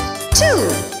out. 2.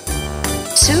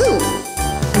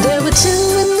 There were 2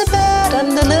 in the bed,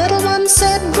 and the little one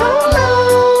said, roll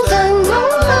over,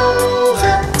 roll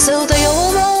over. So they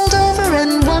all rolled over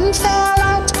and one fell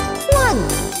out. 1.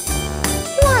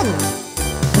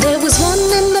 There was 1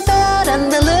 in the bed,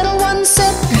 and the little one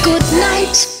said, good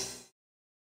night.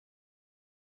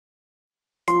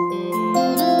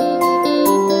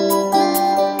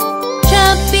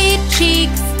 Chubby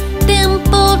cheeks,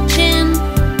 dimpled chin,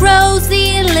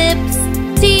 rosy lips,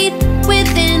 teeth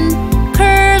within,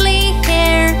 curly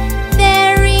hair,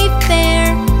 very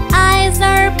fair, eyes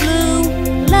are blue,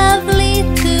 lovely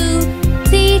too.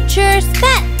 Teacher's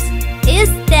pet, is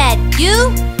that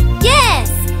you? Yes,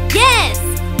 yes,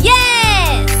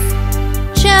 yes!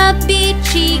 Chubby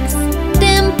cheeks,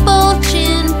 dimpled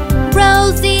chin,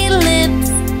 rosy lips,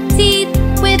 teeth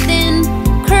within,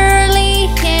 curly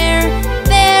hair,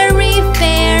 very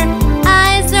fair,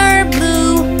 eyes are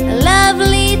blue,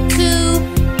 lovely too.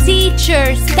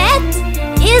 Teacher's pet,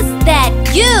 is that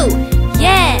you?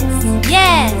 Yes,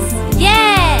 yes,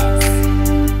 yes!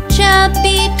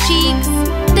 Chubby cheeks,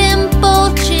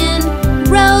 dimpled chin,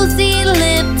 rosy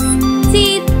lips,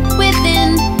 teeth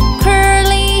within,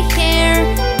 curly hair,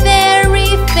 very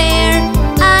fair,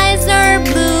 eyes are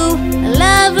blue,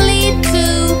 lovely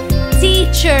too.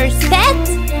 Teacher's pet,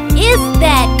 is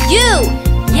that you?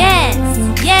 Yes,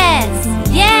 yes,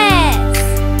 yes!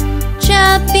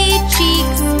 Chubby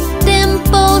cheeks,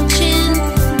 dimpled chin,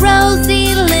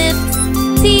 rosy lips,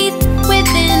 teeth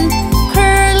within,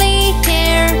 curly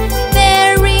hair,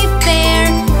 very fair,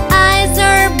 eyes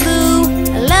are blue,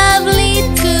 lovely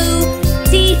too.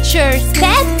 Teacher's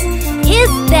pet,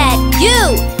 is that you?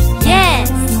 Yes,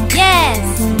 yes,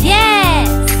 yes!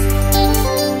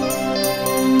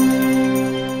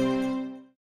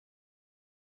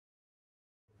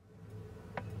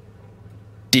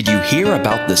 Did you hear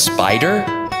about the spider?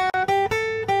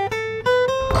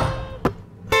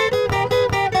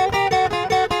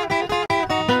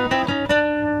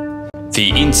 The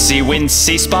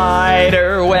incy-wincy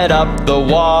spider went up the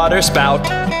water spout.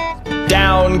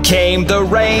 Down came the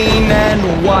rain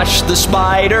and washed the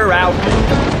spider out.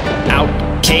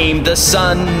 Out came the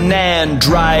sun and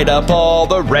dried up all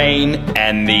the rain.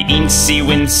 And the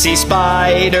incy-wincy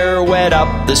spider went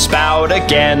up the spout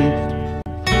again.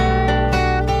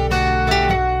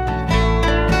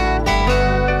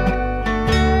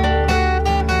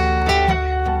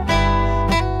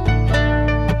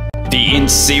 The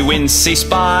incy-wincy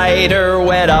spider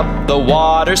went up the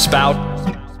water spout.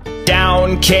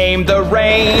 Down came the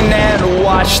rain and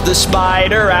washed the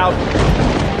spider out.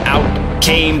 Out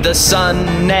came the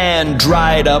sun and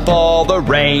dried up all the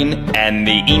rain. And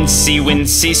the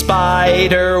incy-wincy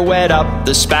spider went up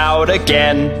the spout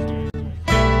again.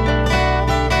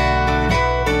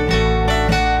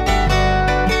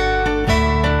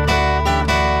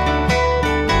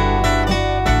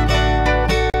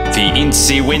 The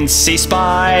incy-wincy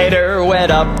spider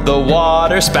went up the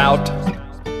water spout.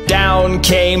 Down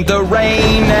came the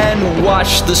rain and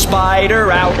washed the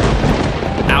spider out.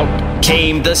 Out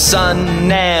came the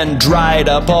sun and dried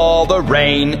up all the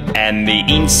rain. And the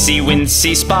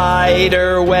incy-wincy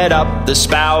spider went up the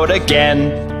spout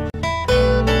again.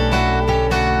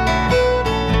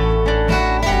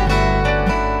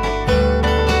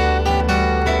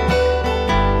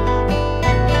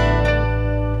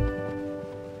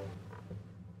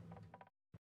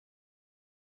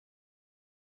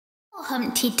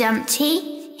 Humpty Dumpty,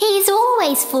 he's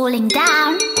always falling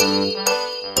down.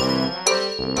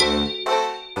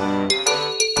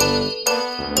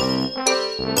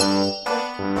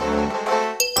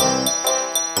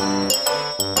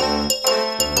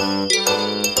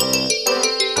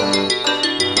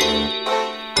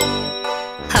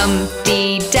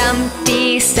 Humpty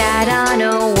Dumpty sat on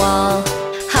a wall.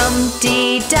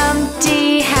 Humpty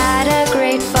Dumpty had a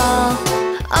great fall.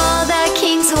 All the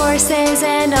king's horses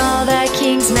and all the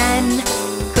king's men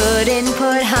couldn't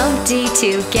put Humpty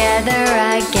together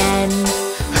again.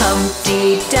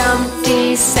 Humpty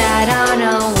Dumpty sat on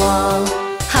a wall.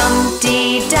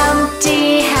 Humpty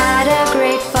Dumpty had a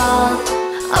great fall.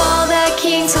 All the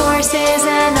king's horses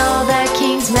and all the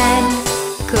king's men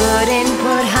couldn't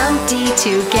put Humpty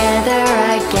together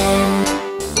again.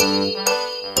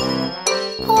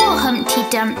 Poor Humpty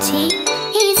Dumpty,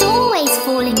 he's always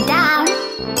falling down.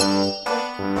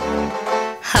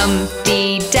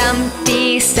 Humpty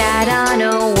Dumpty sat on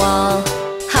a wall.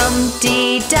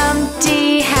 Humpty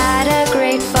Dumpty had a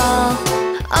great fall.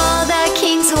 All the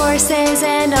king's horses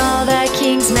and all the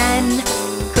king's men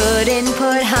couldn't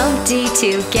put Humpty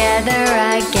together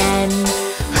again.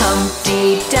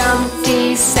 Humpty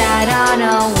Dumpty sat on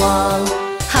a wall.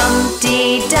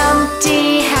 Humpty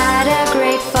Dumpty had a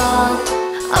great fall.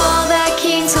 All the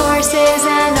king's horses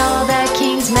and all the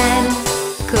king's men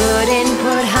couldn't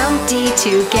put Humpty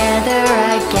together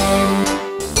again.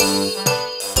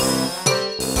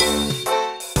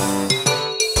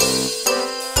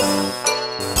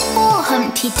 Poor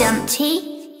Humpty Dumpty.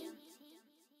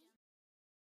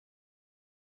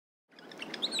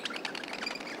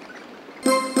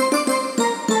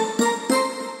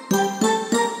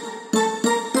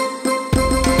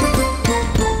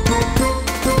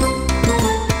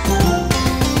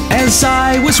 As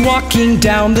I was walking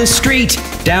down the street,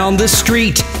 down the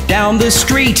street, down the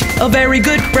street, a very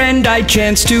good friend I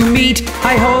chanced to meet.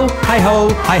 Hi-ho,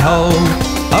 hi-ho, hi-ho.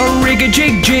 A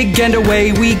rig-a-jig-jig and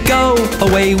away we go,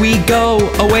 away we go,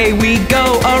 away we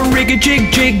go. A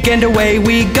rig-a-jig-jig and away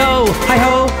we go.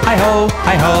 Hi-ho, hi-ho,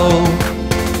 hi-ho.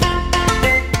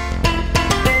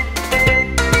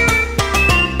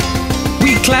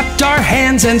 We clapped our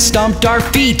hands and stomped our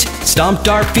feet, stomped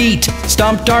our feet,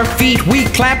 stomped our feet. We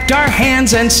clapped our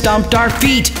hands and stomped our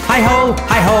feet. Hi-ho,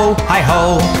 hi-ho,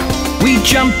 hi-ho. We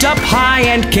jumped up high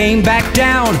and came back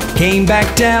down, came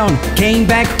back down, came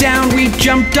back down. We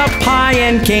jumped up high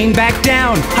and came back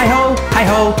down. Hi-ho,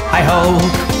 hi-ho, hi-ho.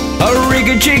 A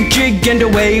rig-a-jig-jig and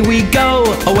away we go,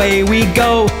 away we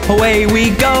go, away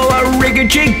we go. A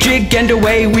rig-a-jig-jig and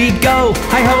away we go.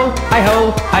 Hi-ho,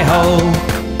 hi-ho, hi-ho.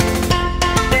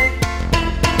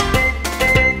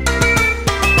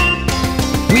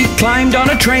 We climbed on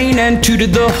a train and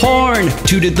tooted the horn,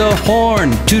 tooted the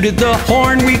horn, tooted the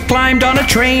horn. We climbed on a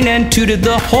train and tooted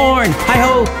the horn.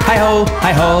 Hi-ho, hi-ho,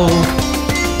 hi-ho.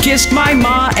 Kissed my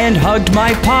ma and hugged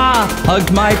my pa,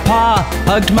 hugged my pa,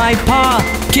 hugged my pa.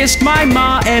 Kissed my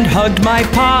ma and hugged my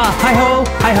pa. Hi-ho,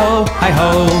 hi-ho,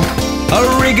 hi-ho.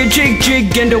 A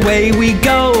rig-a-jig-jig and away we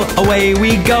go, away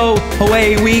we go,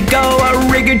 away we go.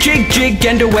 A rig-a-jig-jig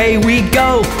and away we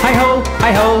go. Hi-ho,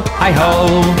 hi-ho,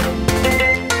 hi-ho.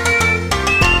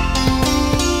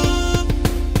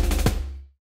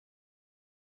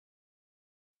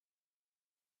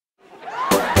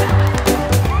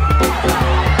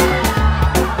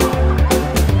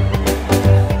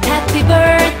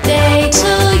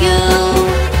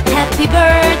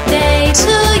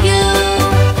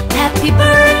 Happy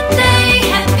birthday,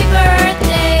 happy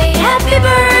birthday, happy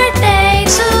birthday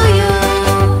to you.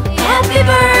 Happy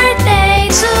birthday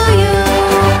to you.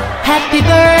 Happy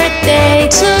birthday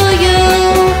to you.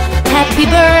 Happy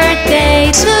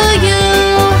birthday to you.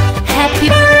 Happy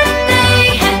birthday,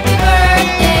 happy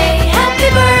birthday, happy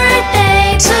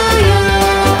birthday to you.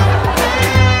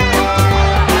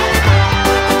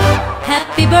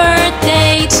 Happy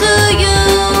birthday to you.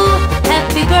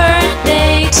 Happy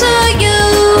birthday to you.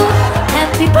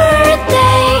 Happy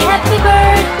birthday, happy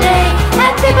birthday,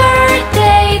 happy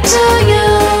birthday to you.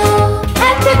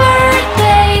 Happy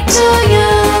birthday to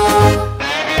you.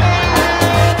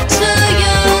 To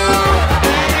you.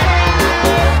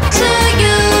 To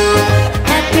you.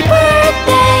 Happy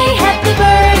birthday, happy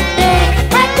birthday,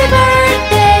 happy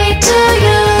birthday to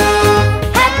you.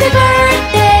 Happy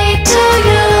birthday to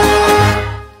you.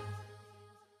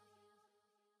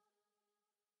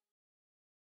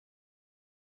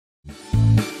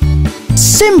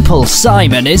 Simple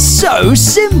Simon is so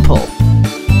simple.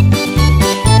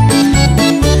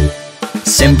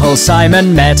 Simple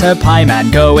Simon met a pie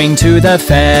man going to the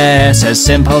fair. Says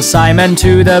Simple Simon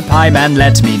to the pie man,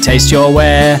 let me taste your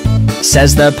ware.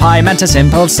 Says the pie man to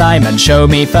Simple Simon, show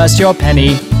me first your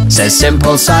penny. Says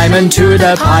Simple Simon to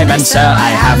the pie man, sir,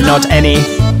 I have not any.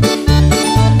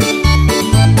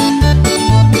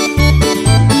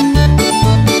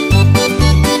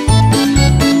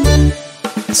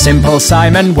 Simple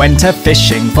Simon went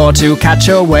a-fishing for to catch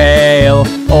a whale.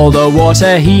 All the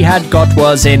water he had got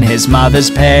was in his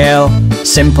mother's pail.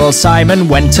 Simple Simon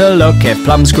went to look if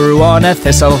plums grew on a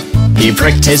thistle. He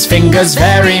pricked his fingers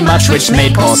very much, which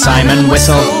made poor Simon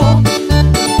whistle.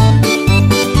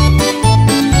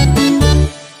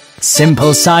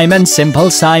 Simple Simon,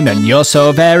 you're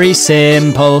so very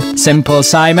simple. Simple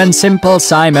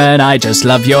Simon, I just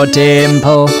love your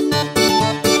dimple.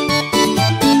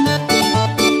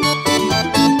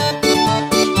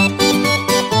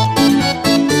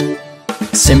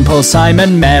 Simple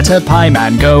Simon met a pie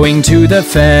man going to the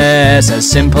fair. Says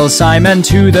Simple Simon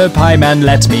to the pie man,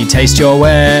 let me taste your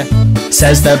ware.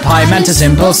 Says the pie man to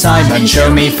Simple Simon, show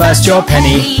me first your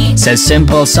penny. Says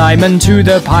Simple Simon to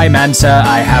the pie man, sir,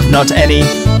 I have not any.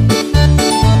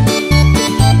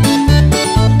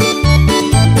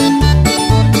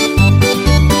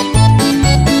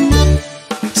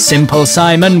 Simple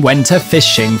Simon went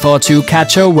a-fishing for to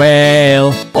catch a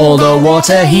whale. All the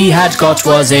water he had got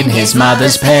was in his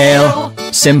mother's pail.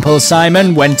 Simple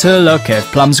Simon went to look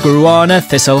if plums grew on a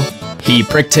thistle. He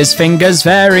pricked his fingers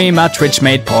very much, which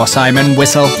made poor Simon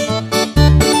whistle.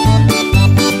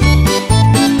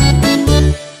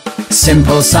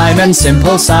 Simple Simon,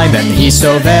 he's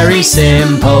so very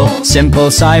simple.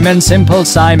 Simple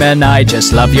Simon, I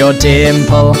just love your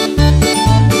dimple.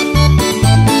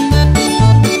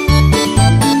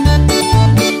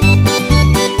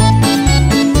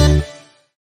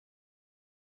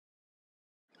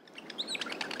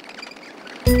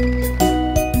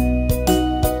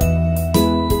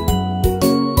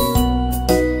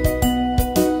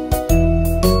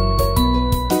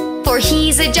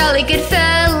 He's a jolly good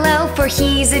fellow, for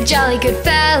he's a jolly good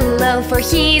fellow, for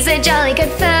he's a jolly good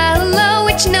fellow,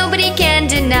 which nobody can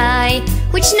deny,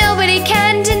 which nobody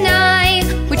can deny,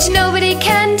 which nobody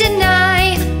can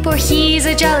deny. For he's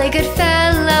a jolly good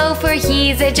fellow, for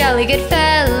he's a jolly good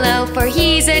fellow, for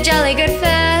he's a jolly good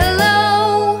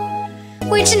fellow,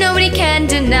 which nobody can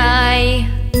deny.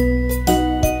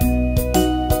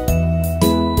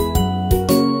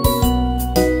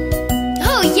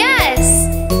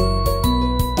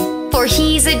 For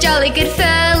he's a jolly good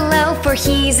fellow, for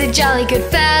he's a jolly good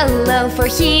fellow, for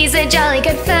he's a jolly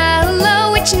good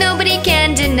fellow, which nobody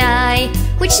can deny,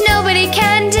 which nobody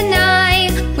can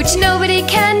deny, which nobody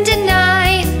can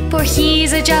deny. For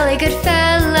he's a jolly good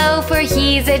fellow, for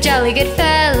he's a jolly good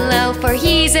fellow, for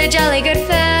he's a jolly good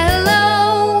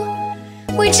fellow,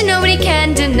 which nobody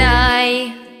can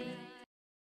deny.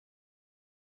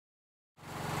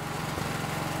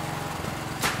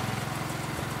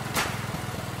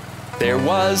 There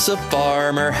was a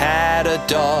farmer had a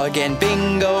dog, and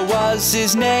Bingo was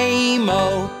his name.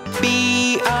 Oh,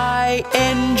 B-I-N-G-O,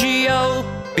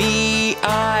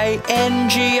 B-I-N-G-O,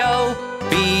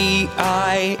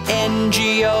 B-I-N-G-O,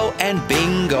 and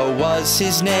Bingo was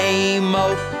his name.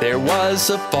 Oh, there was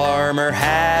a farmer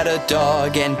had a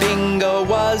dog, and Bingo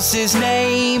was his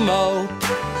name. Oh,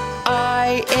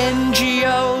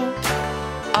 I-N-G-O,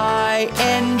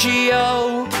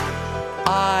 I-N-G-O,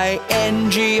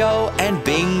 I-N-G-O, and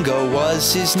Bingo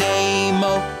was his name.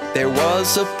 Oh, there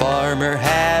was a farmer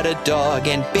had a dog,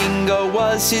 and Bingo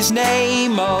was his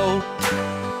name. Oh,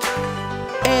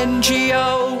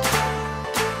 N-G-O,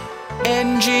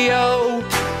 N-G-O,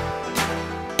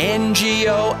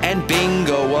 N-G-O, and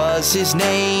Bingo was his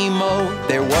name, oh.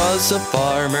 There was a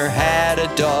farmer had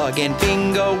a dog, and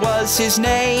Bingo was his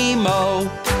name, oh.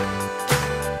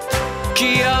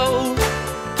 G-O,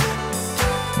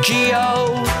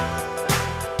 G-O,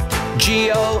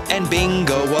 G-O, and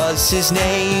Bingo was his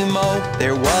name, oh.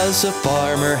 There was a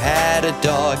farmer had a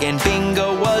dog, and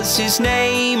Bingo was his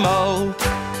name, oh.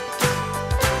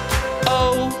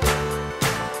 O,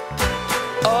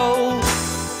 O,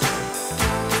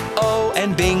 O,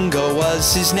 and Bingo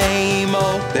was his name,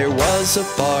 oh. There was a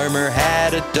farmer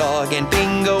had a dog, and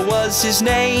Bingo was his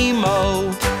name,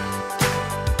 oh.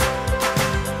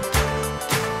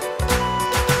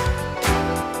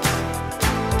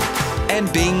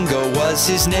 And Bingo was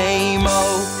his name,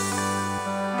 oh.